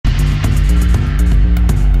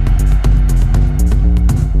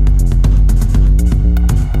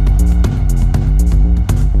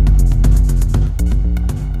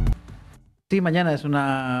Sí, mañana es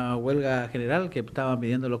una huelga general que estaban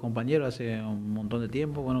pidiendo los compañeros hace un montón de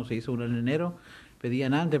tiempo. Bueno, se hizo una en enero,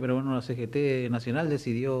 pedían antes, pero bueno, la CGT Nacional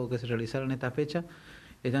decidió que se realizara en esta fecha.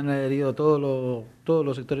 Están adheridos todos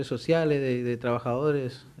los sectores sociales, de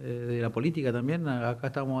trabajadores, de la política también. Acá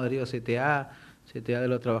estamos adheridos a CTA de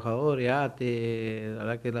los trabajadores, ATE, la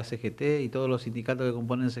verdad que la CGT y todos los sindicatos que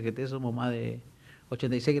componen el CGT, somos más de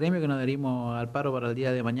 86 gremios que nos adherimos al paro para el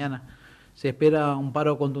día de mañana. Se espera un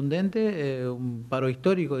paro contundente, un paro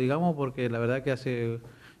histórico, digamos, porque la verdad que hace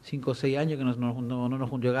 5 o 6 años que no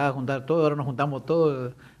nos llegaba a juntar todo, ahora nos juntamos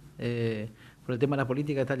todos por el tema de la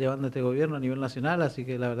política que está llevando este gobierno a nivel nacional, así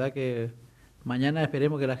que la verdad que mañana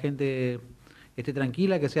esperemos que la gente esté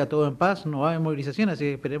tranquila, que sea todo en paz, no va a haber movilización, así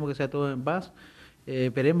que esperemos que sea todo en paz.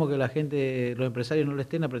 Esperemos que la gente, los empresarios no le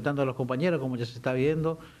estén apretando a los compañeros, como ya se está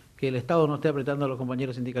viendo, que el Estado no esté apretando a los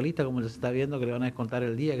compañeros sindicalistas, como ya se está viendo, que le van a descontar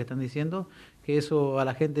el día que están diciendo, que eso a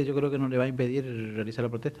la gente yo creo que no le va a impedir realizar la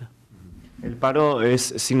protesta. ¿El paro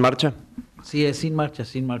es sin marcha? Sí, es sin marcha,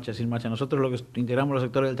 sin marcha, sin marcha. Nosotros lo que integramos los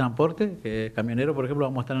sectores del transporte, que es camionero, por ejemplo,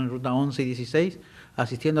 vamos a estar en ruta 11 y 16,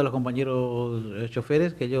 asistiendo a los compañeros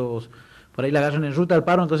choferes, que ellos por ahí la agarran en ruta al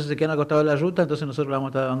paro, entonces se quedan acostados en la ruta, entonces nosotros le vamos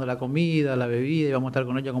a estar dando la comida, la bebida y vamos a estar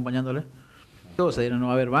con ellos acompañándoles. No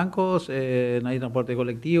va a haber bancos, no hay transporte de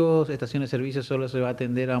colectivos, estaciones de servicio solo se va a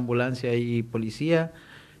atender a ambulancia y policía,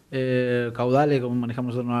 caudales como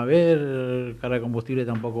manejamos nosotros no va a haber, carga de combustible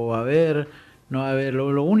tampoco va a haber, no va a haber,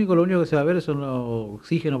 lo único que se va a ver son los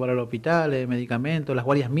oxígenos para los hospitales, medicamentos, las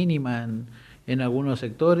guardias mínimas en algunos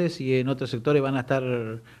sectores y en otros sectores van a estar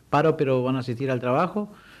paro pero van a asistir al trabajo.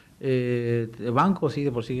 Bancos, sí,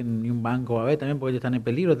 de por sí ni un banco va a haber también porque ellos están en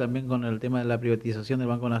peligro también con el tema de la privatización del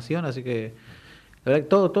Banco Nación, así que la verdad que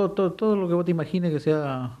todo lo que vos te imagines que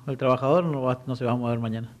sea el trabajador no se va a mover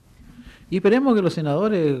mañana. Y esperemos que los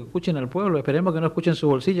senadores escuchen al pueblo, esperemos que no escuchen su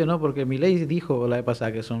bolsillo, ¿no? Porque Milei dijo la vez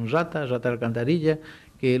pasada que son ratas de alcantarilla,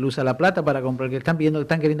 que él usa la plata para comprar, que están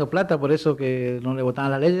queriendo plata, por eso que no le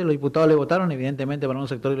votaban la ley, los diputados le votaron, evidentemente para un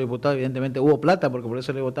sector de los diputados evidentemente hubo plata, porque por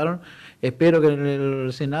eso le votaron. Espero que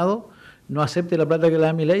el Senado no acepte la plata que le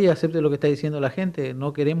da Milei y acepte lo que está diciendo la gente,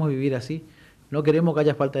 no queremos vivir así. No queremos que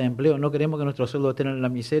haya falta de empleo, no queremos que nuestros sueldos estén en la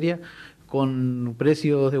miseria con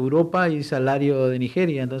precios de Europa y salario de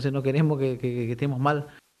Nigeria, entonces no queremos que estemos mal.